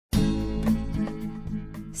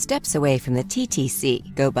Steps away from the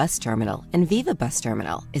TTC, Go Bus Terminal, and Viva Bus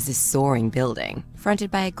Terminal is this soaring building, fronted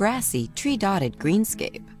by a grassy, tree-dotted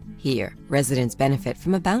greenscape. Here, residents benefit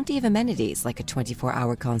from a bounty of amenities like a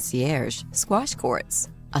 24-hour concierge, squash courts,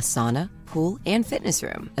 a sauna, pool, and fitness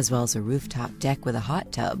room, as well as a rooftop deck with a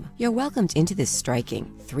hot tub. You're welcomed into this striking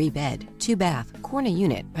 3-bed, 2-bath, corner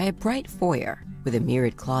unit by a bright foyer, with a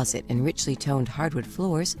mirrored closet and richly toned hardwood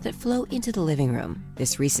floors that flow into the living room.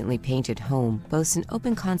 This recently painted home boasts an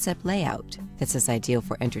open concept layout that's as ideal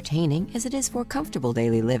for entertaining as it is for comfortable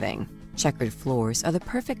daily living. Checkered floors are the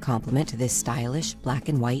perfect complement to this stylish black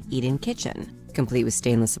and white eat-in kitchen, complete with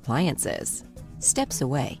stainless appliances. Steps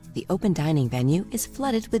away, the open dining venue is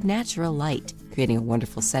flooded with natural light, creating a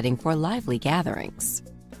wonderful setting for lively gatherings.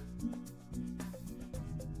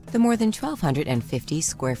 The more than 1,250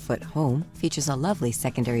 square foot home features a lovely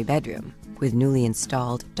secondary bedroom with newly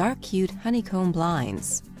installed dark-hued honeycomb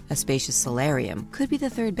blinds. A spacious solarium could be the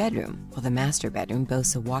third bedroom, while the master bedroom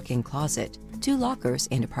boasts a walk-in closet. 2 lockers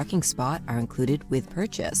and a parking spot are included with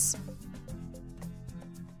purchase.